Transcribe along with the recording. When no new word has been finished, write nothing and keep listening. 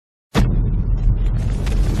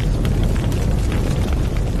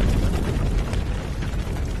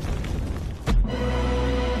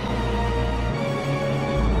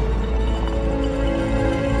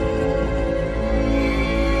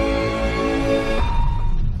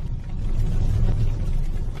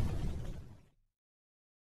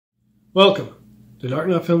Welcome to Dark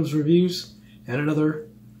Knight Films Reviews and another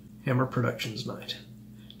Hammer Productions night.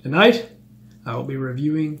 Tonight, I will be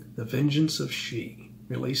reviewing The Vengeance of She,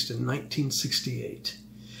 released in 1968.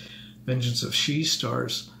 Vengeance of She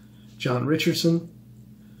stars John Richardson,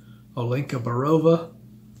 Olinka Berova,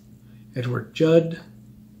 Edward Judd,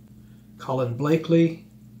 Colin Blakely,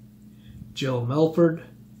 Jill Melford,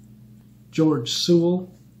 George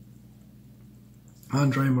Sewell,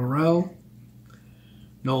 Andre Morell,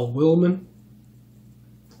 Noel Willman,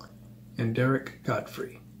 and Derek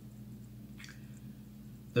Godfrey.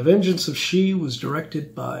 The Vengeance of She was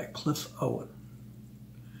directed by Cliff Owen.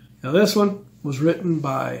 Now this one was written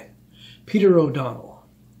by Peter O'Donnell.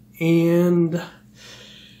 And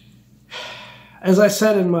as I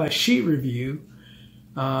said in my She review,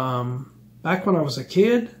 back when I was a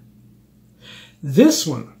kid, this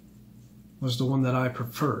one was the one that I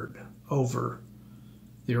preferred over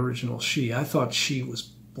the original She. I thought She was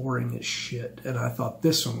boring as shit, and I thought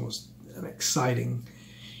this one was an exciting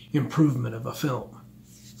improvement of a film.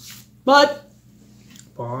 But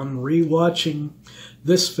upon rewatching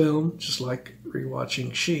this film, just like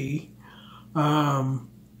rewatching She, I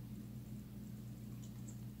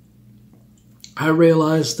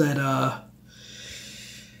realized that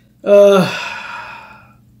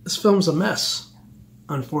this film's a mess,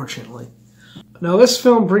 unfortunately. Now this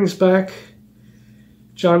film brings back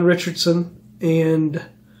John Richardson and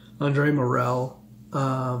Andre Morell.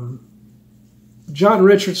 John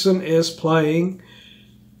Richardson is playing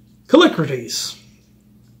Callicrates.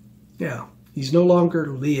 Yeah, he's no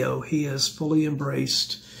longer Leo. He has fully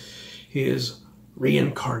embraced his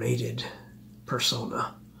reincarnated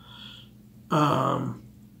persona. And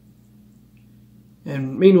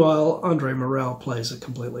meanwhile, Andre Morell plays a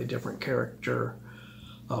completely different character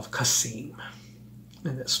of Kasim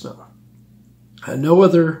in this film. No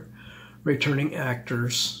other returning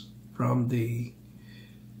actors from the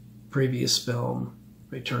previous film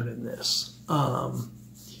return in this.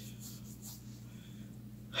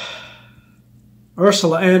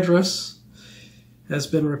 Ursula Andress has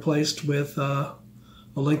been replaced with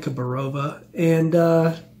Olinka Berova, and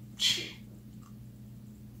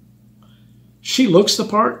she looks the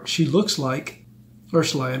part. She looks like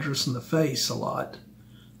Ursula Andress in the face a lot,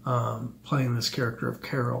 playing this character of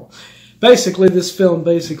Carol. Basically, this film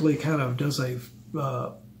kind of does a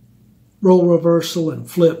role reversal and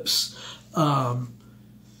flips John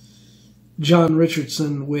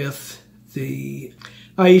Richardson with the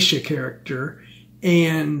Aisha character.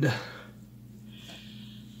 And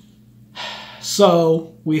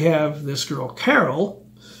so we have this girl, Carol,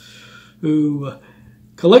 who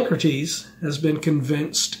Callicrates has been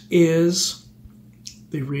convinced is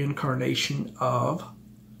the reincarnation of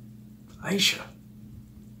Aisha.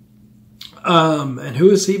 And who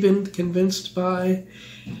has he been convinced by?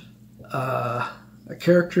 A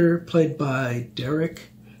character played by Derek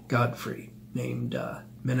Godfrey named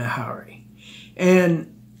Minahari.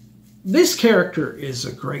 And this character is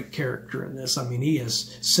a great character in this. I mean, he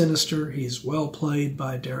is sinister. He's well played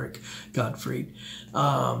by Derek Godfrey.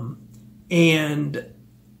 And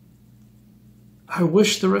I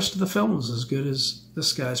wish the rest of the film was as good as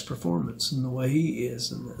this guy's performance and the way he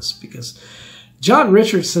is in this, because John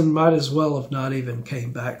Richardson might as well have not even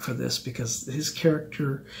came back for this, because his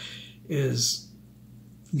character is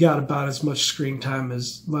got about as much screen time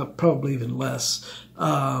as, well, probably even less,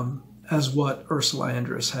 as what Ursula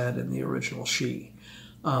Andress had in the original She.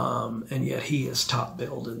 And yet he is top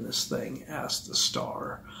billed in this thing as the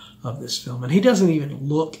star of this film. And he doesn't even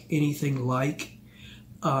look anything like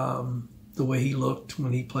the way he looked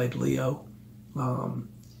when he played Leo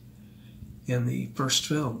in the first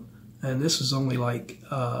film. And this is only like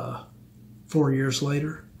 4 years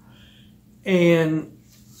later. And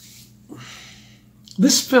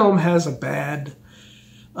this film has a bad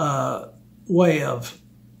way of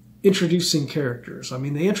introducing characters. I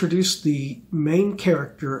mean, they introduced the main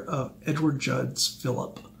character of Edward Judd's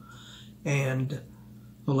Philip and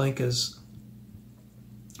Olinka's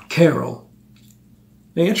Carol.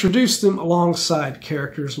 They introduced them alongside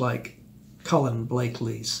characters like Colin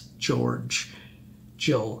Blakely's George,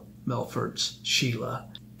 Jill Melford's Sheila,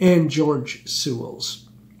 and George Sewell's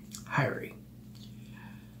Harry.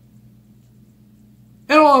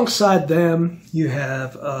 And alongside them, you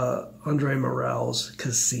have Andre Morell's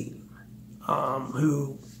Kasim,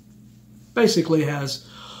 who basically has,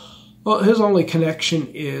 well, his only connection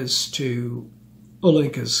is to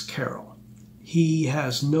Olinka's Carol. He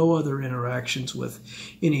has no other interactions with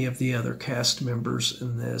any of the other cast members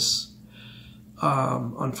in this,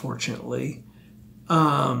 unfortunately.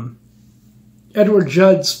 Edward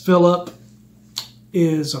Judd's Philip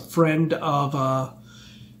is a friend of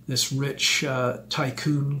this rich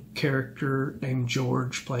tycoon character named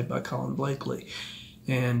George, played by Colin Blakely.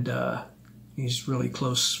 And he's really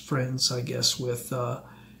close friends, I guess, with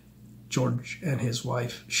George and his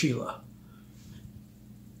wife, Sheila.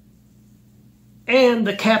 And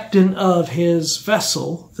the captain of his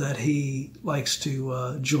vessel that he likes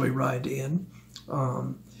to joyride in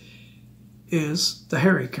is the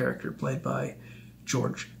Harry character, played by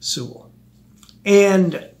George Sewell.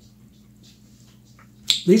 And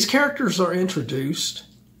these characters are introduced,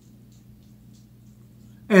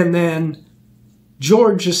 and then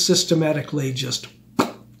George is systematically just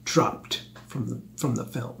dropped from the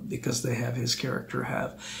film because they have his character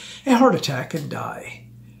have a heart attack and die.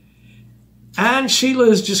 And Sheila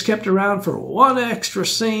is just kept around for one extra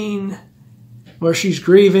scene where she's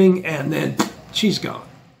grieving, and then she's gone.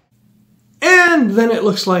 And then it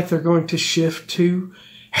looks like they're going to shift to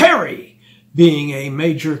Harry being a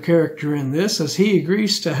major character in this, as he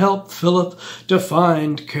agrees to help Philip to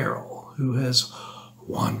find Carol, who has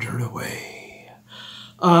wandered away.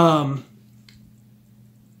 Only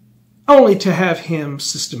to have him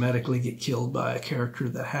systematically get killed by a character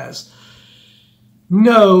that has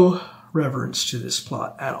no reverence to this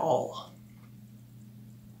plot at all.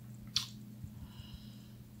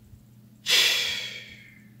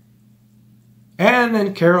 And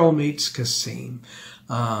then Carol meets Cassim,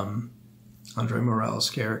 Andre Morell's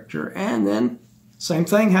character, and then same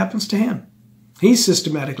thing happens to him. He's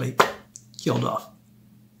systematically killed off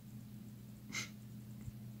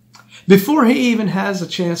before he even has a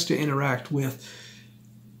chance to interact with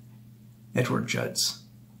Edward Judd's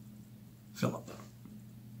Philip.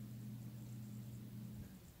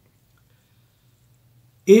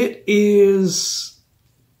 It is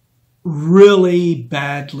really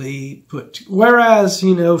badly put. Whereas,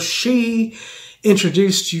 you know, she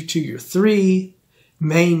introduced you to your three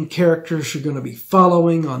main characters you're going to be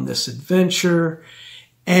following on this adventure,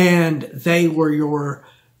 and they were your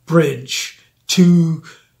bridge to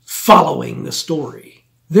following the story.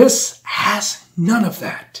 This has none of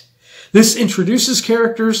that. This introduces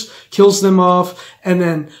characters, kills them off, and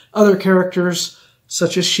then other characters,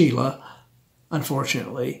 such as Sheila,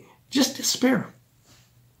 unfortunately, just despair.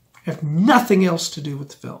 Have nothing else to do with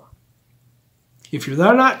the film. If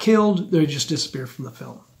they're not killed, they just disappear from the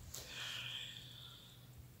film.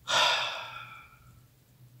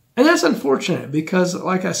 And that's unfortunate because,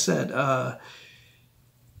 like I said,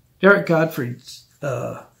 Derek Godfrey's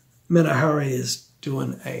Menahari is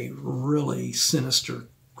doing a really sinister,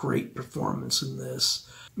 great performance in this.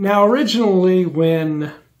 Now, originally,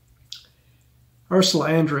 when Ursula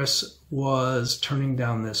Andress was turning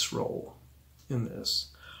down this role in this,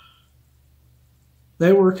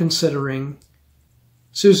 they were considering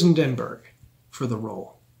Susan Denberg for the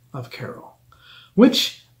role of Carol,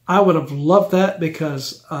 which I would have loved that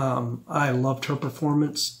because I loved her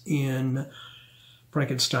performance in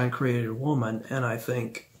Frankenstein Created a Woman, and I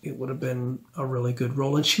think it would have been a really good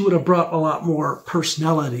role, and she would have brought a lot more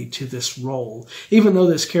personality to this role, even though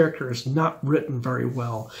this character is not written very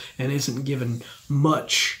well and isn't given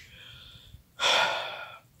much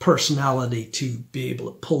personality to be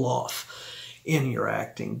able to pull off in your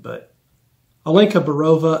acting. But Olinka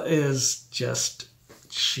Berova is just,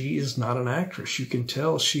 she is not an actress. You can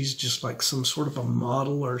tell she's just like some sort of a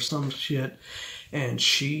model or some shit, and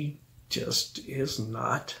she just is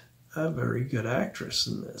not a very good actress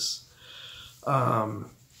in this. And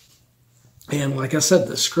like I said,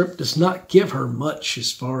 the script does not give her much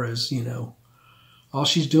as far as, you know, all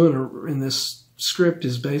she's doing in this script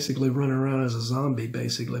is basically running around as a zombie,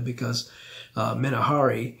 basically, because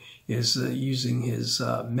Menahari is using his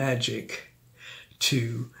magic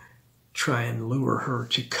to try and lure her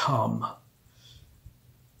to come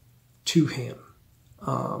to him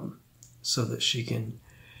so that she can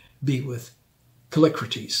be with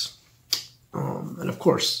Callicrates. And of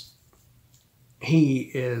course,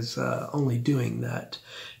 he is only doing that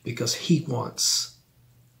because he wants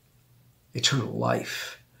eternal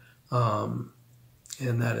life. And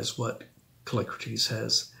that is what Callicrates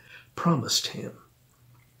has promised him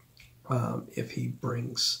if he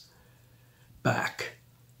brings back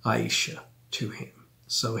Aisha to him.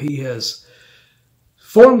 So he has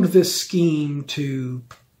formed this scheme to,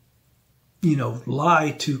 you know,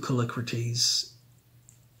 lie to Callicrates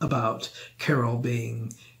about Carol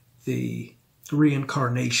being the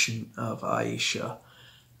reincarnation of Aisha,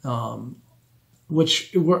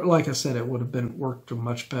 which, like I said, it would have worked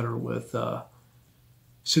much better with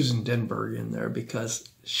Susan Denberg in there because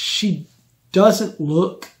she doesn't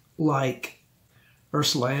look like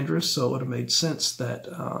Ursula Andress, so it would have made sense that,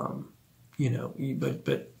 you know,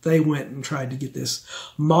 but they went and tried to get this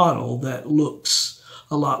model that looks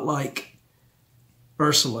a lot like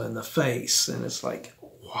Ursula in the face. And it's like,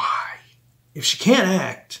 why? If she can't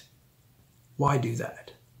act, why do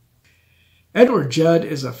that? Edward Judd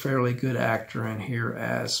is a fairly good actor in here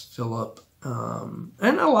as Philip. And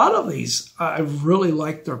a lot of these, I really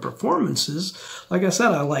liked their performances. Like I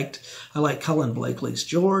said, I liked Colin Blakely's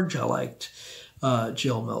George. I liked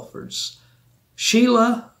Jill Melford's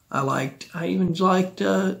Sheila. I even liked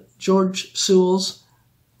George Sewell's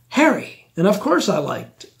Harry. And of course I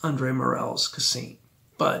liked Andre Morell's Cassim.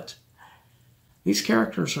 But these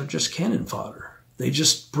characters are just cannon fodder. They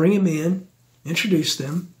just bring them in, introduce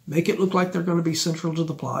them, make it look like they're going to be central to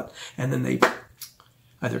the plot, and then they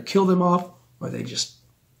either kill them off or they just,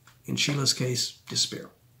 in Sheila's case, disappear.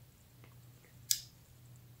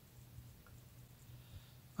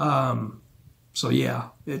 So yeah,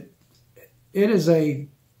 it is a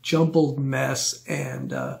jumbled mess, and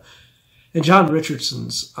John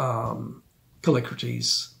Richardson's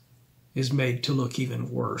Callicrates is made to look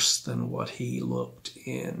even worse than what he looked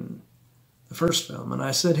in the first film. And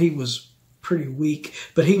I said he was pretty weak,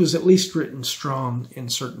 but he was at least written strong in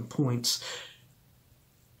certain points.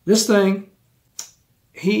 This thing,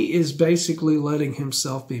 he is basically letting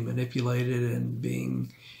himself be manipulated and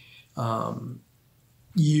being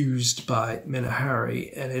used by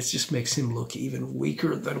Menahari, and it just makes him look even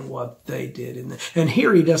weaker than what they did. And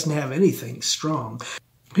here he doesn't have anything strong.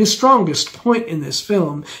 His strongest point in this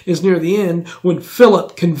film is near the end when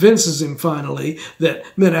Philip convinces him finally that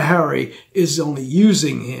Menahari is only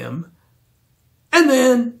using him. And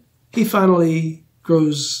then he finally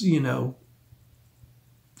grows, you know,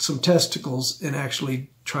 some testicles and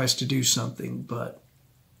actually tries to do something.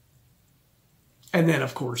 And then,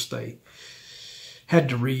 of course, they had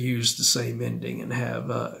to reuse the same ending and have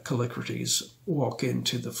Callicrates walk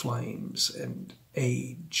into the flames and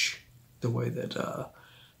age the way that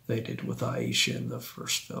they did with Aisha in the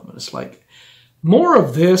first film. And it's like, more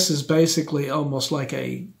of this is basically almost like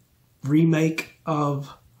a remake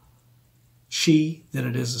of She than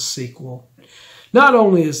it is a sequel. Not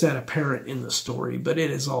only is that apparent in the story, but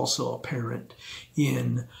it is also apparent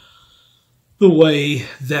in the way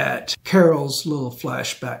that Carol's little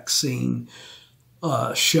flashback scene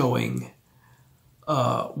showing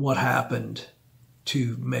what happened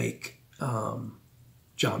to make John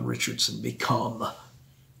Richardson become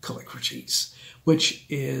Callicrates, which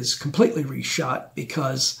is completely reshot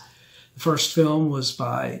because the first film was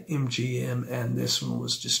by MGM and this one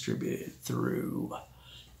was distributed through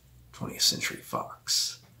 20th Century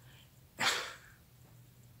Fox.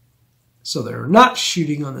 So they're not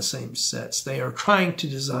shooting on the same sets. They are trying to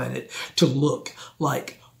design it to look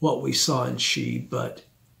like what we saw in She, but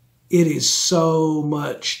it is so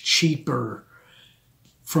much cheaper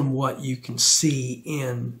from what you can see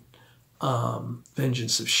in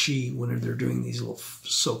Vengeance of She when they're doing these little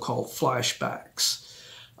so-called flashbacks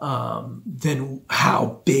than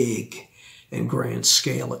how big and grand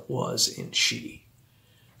scale it was in She.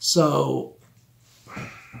 So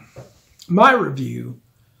my review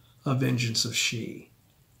of Vengeance of She,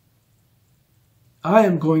 I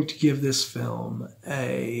am going to give this film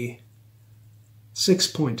a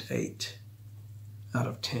 6.8 out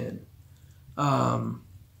of 10.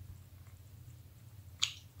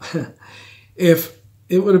 If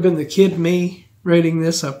it would have been the kid me rating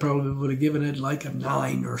this, I probably would have given it like a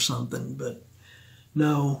 9 or something, but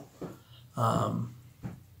no.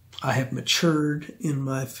 I have matured in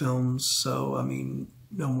my films, so, I mean,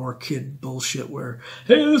 no more kid bullshit where,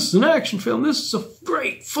 hey, this is an action film, this is a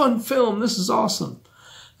great, fun film, this is awesome.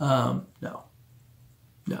 No.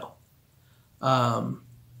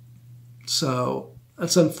 So,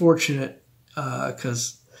 that's unfortunate,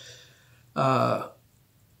 because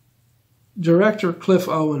director Cliff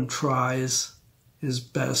Owen tries his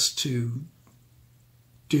best to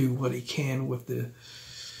do what he can with the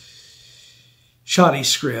shoddy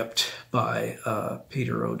script by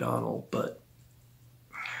Peter O'Donnell, but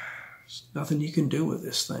there's nothing you can do with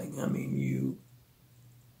this thing. I mean,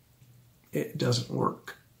 it doesn't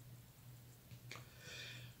work.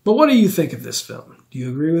 But what do you think of this film? Do you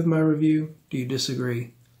agree with my review? Do you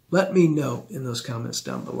disagree? Let me know in those comments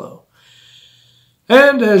down below.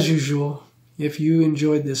 And as usual, if you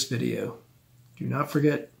enjoyed this video, do not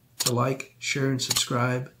forget to like, share, and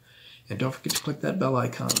subscribe. And don't forget to click that bell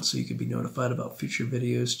icon so you can be notified about future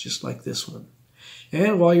videos just like this one.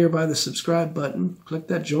 And while you're by the subscribe button, click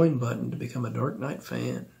that join button to become a Dark Knight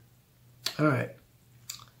fan. Alright.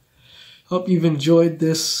 Hope you've enjoyed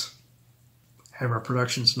this Hammer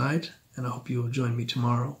Productions night, and I hope you will join me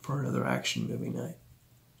tomorrow for another action movie night.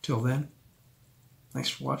 Till then, thanks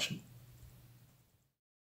for watching.